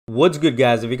What's good,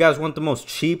 guys? If you guys want the most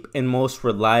cheap and most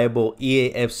reliable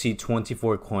EAFC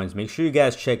 24 coins, make sure you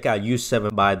guys check out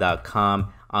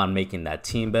u7buy.com on making that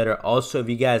team better. Also, if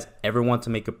you guys ever want to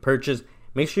make a purchase,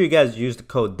 make sure you guys use the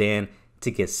code Dan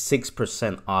to get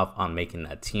 6% off on making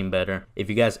that team better. If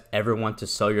you guys ever want to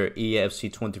sell your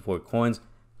EAFC 24 coins,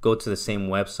 go to the same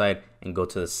website and go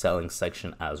to the selling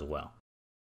section as well.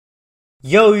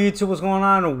 Yo YouTube, what's going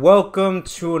on? Welcome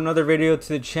to another video to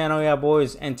the channel, y'all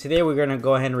boys. And today we're gonna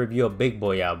go ahead and review a big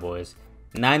boy, y'all boys.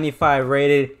 95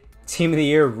 rated team of the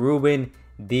year, Ruben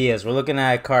Diaz. We're looking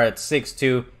at a card at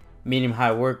 6'2", medium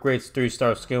high work rates,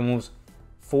 3-star skill moves,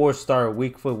 4-star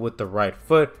weak foot with the right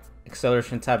foot.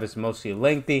 Acceleration type is mostly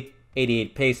lengthy,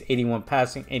 88 pace, 81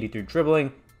 passing, 83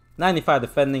 dribbling, 95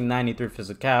 defending, 93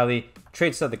 physicality.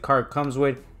 Traits that the card comes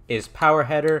with is power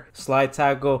header, slide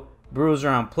tackle, bruiser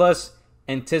on plus,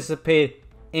 anticipate,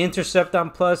 intercept on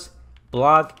plus,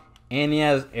 block, and he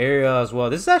has aerial as well.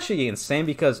 This is actually insane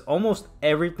because almost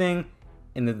everything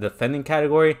in the defending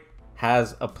category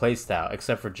has a playstyle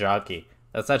except for jockey.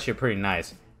 That's actually pretty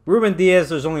nice. Ruben Diaz,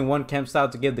 there's only one chem style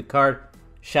to give the card,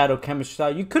 shadow chemistry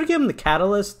style. You could give him the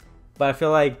catalyst, but I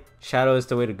feel like shadow is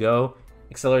the way to go.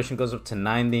 Acceleration goes up to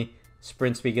 90,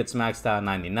 sprint speed gets maxed out at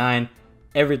 99,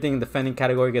 everything in the defending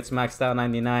category gets maxed out at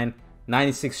 99,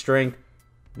 96 strength,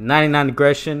 99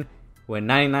 aggression with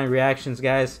 99 reactions,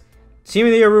 guys. Team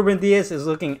of the year Ruben Diaz is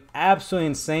looking absolutely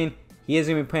insane. He is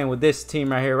going to be playing with this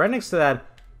team right here, right next to that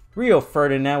Rio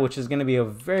Ferdinand, which is going to be a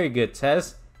very good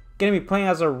test. Going to be playing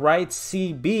as a right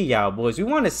CB, y'all boys. We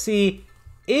want to see,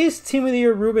 is Team of the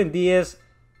year Ruben Diaz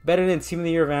better than Team of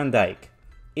the year Van Dijk?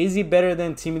 Is he better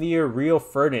than Team of the year Rio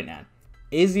Ferdinand?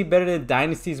 Is he better than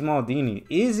Dynasty's Maldini?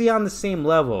 Is he on the same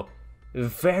level?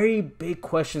 Very big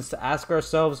questions to ask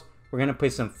ourselves. We're going to play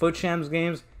some Foot Champs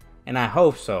games, and I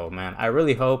hope so, man. I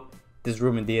really hope this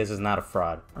Ruben Diaz is not a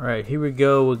fraud. All right, here we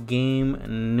go with game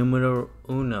numero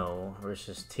uno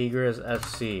versus Tigres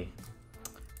FC.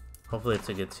 Hopefully it's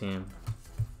a good team.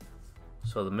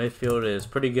 So the midfield is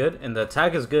pretty good, and the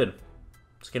attack is good.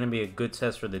 It's going to be a good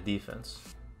test for the defense.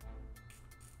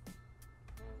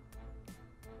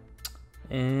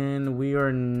 And we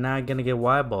are not going to get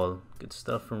wide ball. Good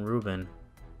stuff from Ruben.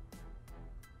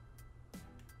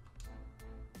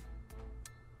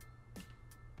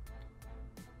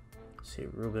 See,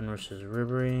 Ruben versus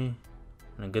Ribery.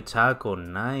 And a good tackle.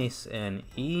 Nice and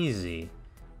easy.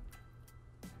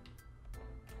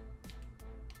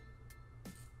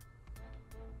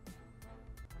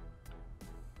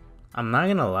 I'm not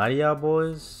going to lie to y'all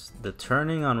boys. The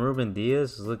turning on Ruben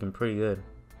Diaz is looking pretty good.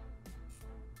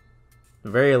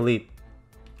 Very elite.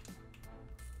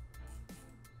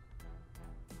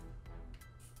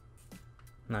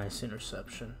 Nice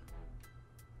interception.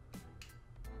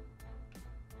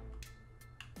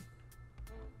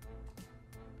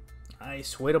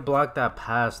 Nice way to block that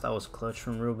pass. That was clutch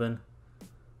from Ruben.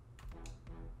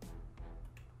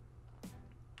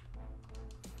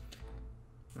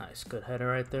 Nice, good header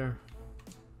right there.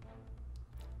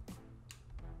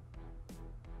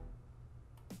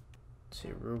 Let's see,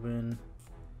 Ruben.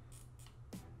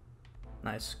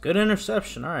 Nice, good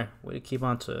interception. All right, way to keep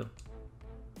on to it.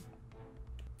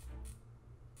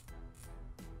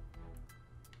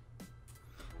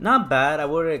 Not bad. I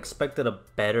would have expected a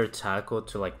better tackle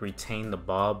to like retain the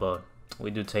ball, but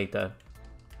we do take that.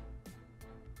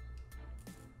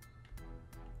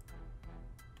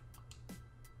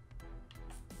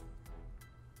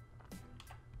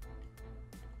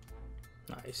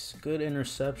 Nice. Good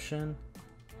interception.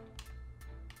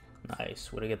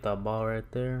 Nice. Way to get that ball right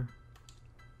there.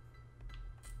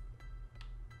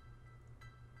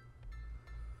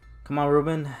 Come on,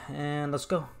 Ruben. And let's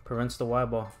go. Prevents the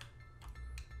wide ball.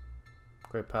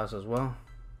 Great pass as well.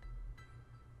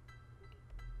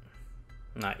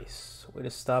 Nice. Way to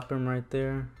stop him right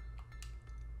there.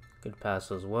 Good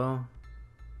pass as well.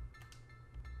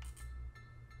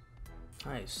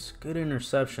 Nice. Good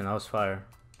interception. That was fire.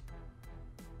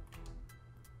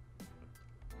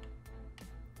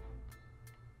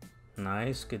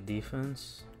 Nice. Good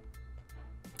defense.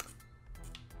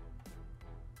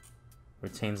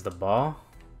 Retains the ball.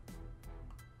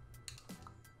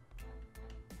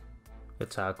 Good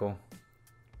tackle.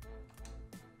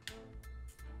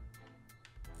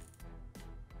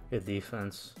 Good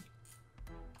defense.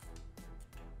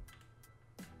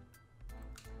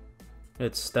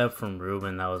 Good step from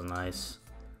Ruben. That was nice.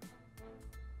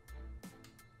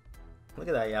 Look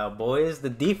at that, y'all boys.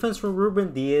 The defense from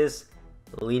Ruben Diaz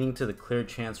leading to the clear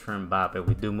chance for Mbappe.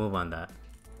 We do move on that.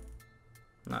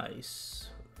 Nice.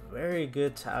 Very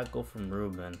good tackle from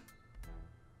Ruben.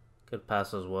 Good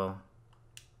pass as well.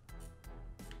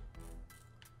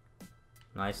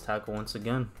 Nice tackle once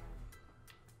again.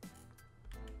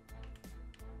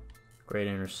 Great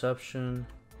interception.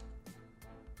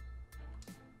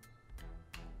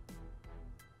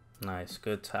 Nice,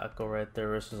 good tackle right there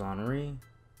versus Henry.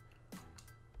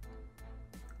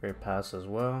 Great pass as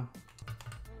well.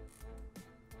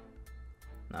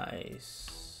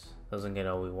 Nice. Doesn't get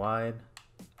all the way wide.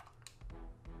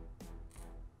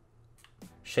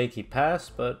 Shaky pass,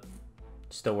 but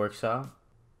still works out.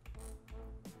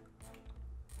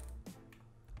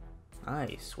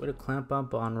 Nice. Way to clamp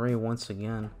up on Henry once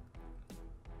again.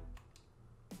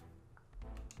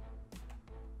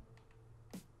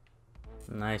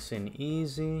 Nice and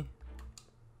easy.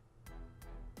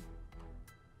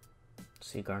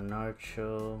 See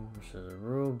Garnacho versus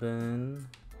Ruben.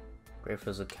 Great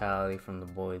physicality from the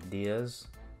boy Diaz.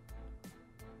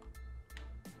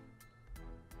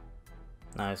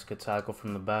 Nice, good tackle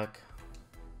from the back.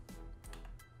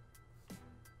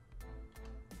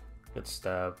 Good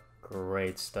step.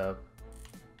 Great step.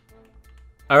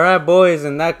 Alright boys,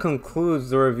 and that concludes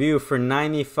the review for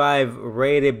 95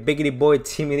 rated Biggity Boy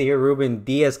Team of the Year Ruben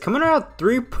Diaz. Coming around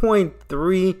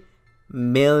 3.3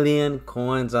 million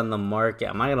coins on the market.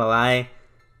 I'm not gonna lie,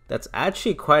 that's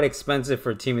actually quite expensive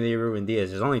for Team of the Year Ruben Diaz.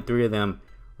 There's only 3 of them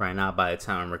right now by the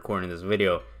time I'm recording this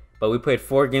video. But we played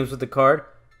 4 games with the card.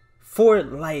 4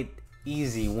 light,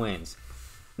 easy wins.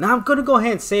 Now I'm gonna go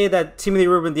ahead and say that Team of the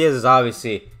Year Ruben Diaz is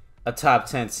obviously a top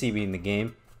 10 CB in the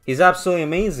game. He's absolutely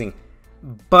amazing.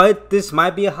 But this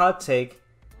might be a hot take.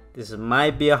 This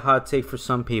might be a hot take for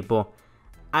some people.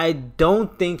 I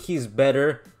don't think he's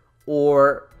better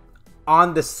or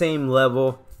on the same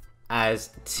level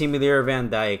as Team of the Year Van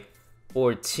Dijk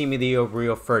or Team of the Year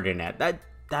Rio Ferdinand.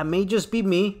 That may just be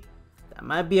me. That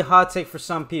might be a hot take for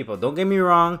some people. Don't get me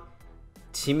wrong.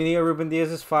 Team of the Year Ruben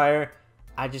Diaz is fire.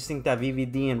 I just think that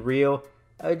VVD and Rio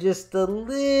are just a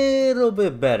little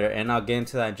bit better. And I'll get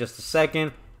into that in just a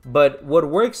second. But what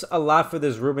works a lot for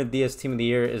this Ruben Diaz Team of the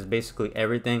Year is basically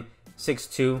everything.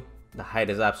 6'2", the height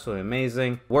is absolutely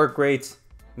amazing. Work rates,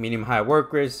 medium high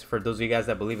work rates. For those of you guys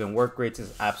that believe in work rates,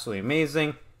 is absolutely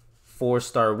amazing.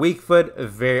 4-star weak foot, a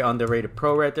very underrated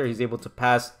pro right there. He's able to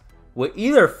pass with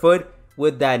either foot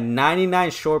with that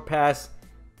 99 short pass,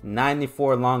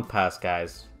 94 long pass,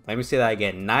 guys. Let me say that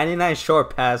again. 99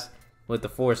 short pass with the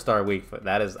 4-star weak foot.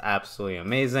 That is absolutely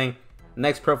amazing.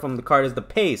 Next pro from the card is the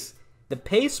pace. The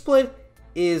pace split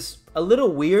is a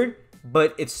little weird,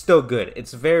 but it's still good.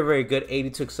 It's very, very good.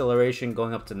 82 acceleration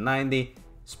going up to 90.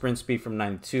 Sprint speed from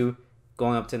 92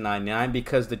 going up to 99.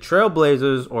 Because the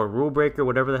Trailblazers or Rule Breaker,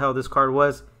 whatever the hell this card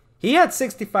was, he had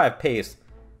 65 pace.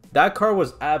 That card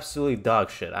was absolutely dog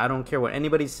shit. I don't care what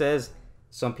anybody says.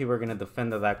 Some people are going to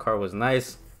defend that card was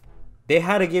nice. They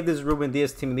had to give this Ruben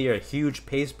Diaz Team of the Year a huge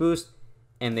pace boost.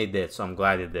 And they did, so I'm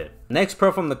glad they did. Next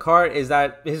pro from the card is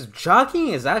that his jockeying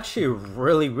is actually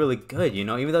really, really good. You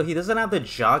know, even though he doesn't have the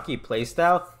jockey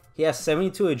playstyle, he has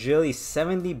 72 agility,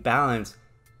 70 balance,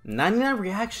 99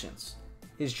 reactions.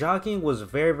 His jockeying was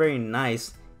very, very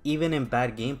nice, even in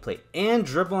bad gameplay. And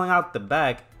dribbling out the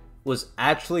back was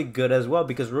actually good as well,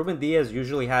 because Ruben Diaz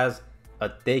usually has a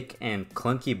thick and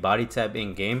clunky body type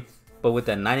in game. But with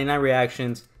the 99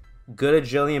 reactions, good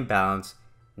agility and balance,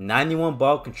 91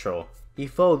 ball control, he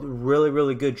felt really,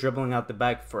 really good dribbling out the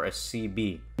back for a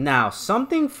CB. Now,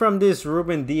 something from this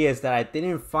Ruben Diaz that I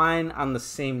didn't find on the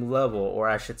same level, or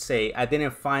I should say, I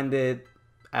didn't find it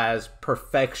as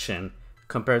perfection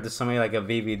compared to somebody like a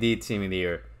VVD Team of the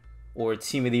Year or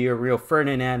Team of the Year Rio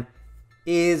Ferdinand,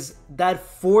 is that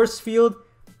force field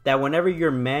that whenever you're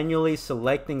manually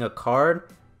selecting a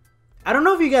card, I don't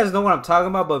know if you guys know what I'm talking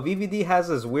about, but VVD has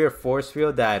this weird force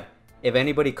field that if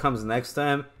anybody comes next to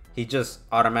him, he just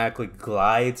automatically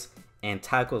glides and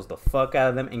tackles the fuck out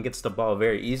of them and gets the ball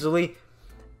very easily.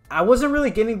 I wasn't really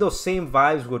getting those same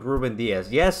vibes with Ruben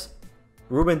Diaz. Yes,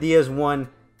 Ruben Diaz won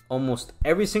almost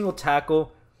every single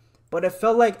tackle, but it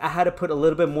felt like I had to put a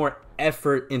little bit more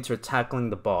effort into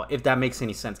tackling the ball, if that makes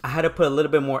any sense. I had to put a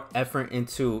little bit more effort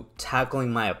into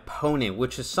tackling my opponent,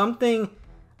 which is something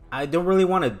I don't really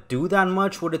want to do that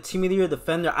much with a Team of the Year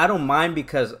defender. I don't mind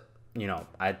because, you know,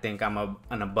 I think I'm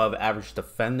an above average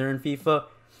defender in FIFA.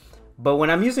 But when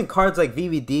I'm using cards like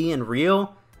VVD and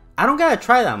Rio, I don't gotta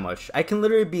try that much. I can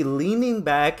literally be leaning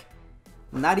back,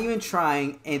 not even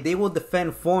trying, and they will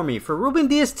defend for me. For Ruben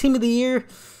Diaz Team of the Year,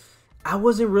 I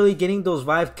wasn't really getting those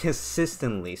vibes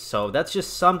consistently. So that's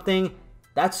just something,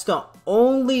 that's the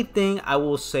only thing I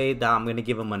will say that I'm gonna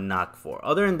give him a knock for.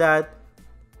 Other than that,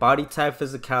 body type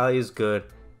physicality is good.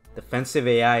 Defensive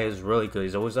AI is really good.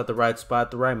 He's always at the right spot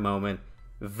at the right moment.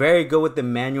 Very good with the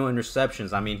manual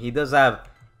interceptions. I mean, he does have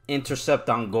intercept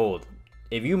on gold.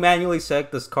 If you manually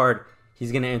select this card,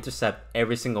 he's going to intercept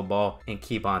every single ball and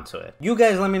keep on to it. You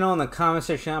guys let me know in the comment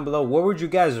section down below, what would you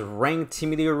guys rank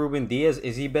Toty Ruben Diaz?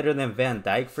 Is he better than Van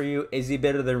Dijk for you? Is he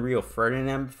better than Rio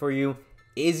Ferdinand for you?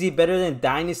 Is he better than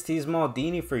Dynasty's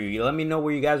Maldini for you? You let me know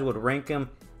where you guys would rank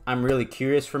him. I'm really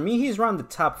curious. For me, he's around the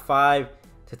top 5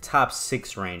 to top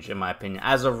 6 range in my opinion.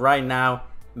 As of right now,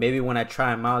 maybe when I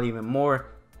try him out even more,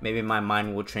 maybe my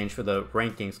mind will change for the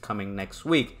rankings coming next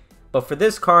week. But for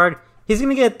this card, he's going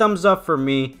to get a thumbs up for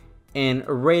me. And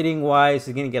rating wise,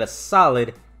 he's going to get a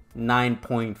solid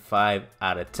 9.5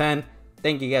 out of 10.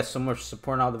 Thank you guys so much for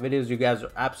supporting all the videos. You guys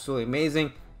are absolutely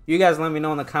amazing. You guys let me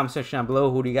know in the comment section down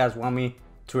below, who do you guys want me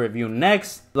to review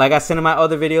next. Like I said in my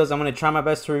other videos, I'm going to try my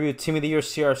best to review Team of the Year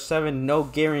CR7. No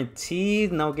guarantee,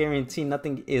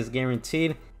 nothing is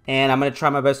guaranteed. And I'm going to try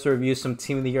my best to review some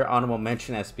Team of the Year honorable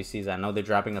mention SBCs. I know they're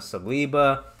dropping a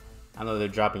Saliba. I know they're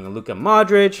dropping a Luka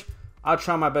Modric. I'll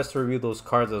try my best to review those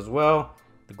cards as well.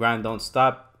 The grind don't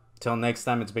stop. Till next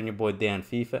time, it's been your boy Dan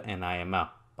FIFA, and I am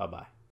out. Bye-bye.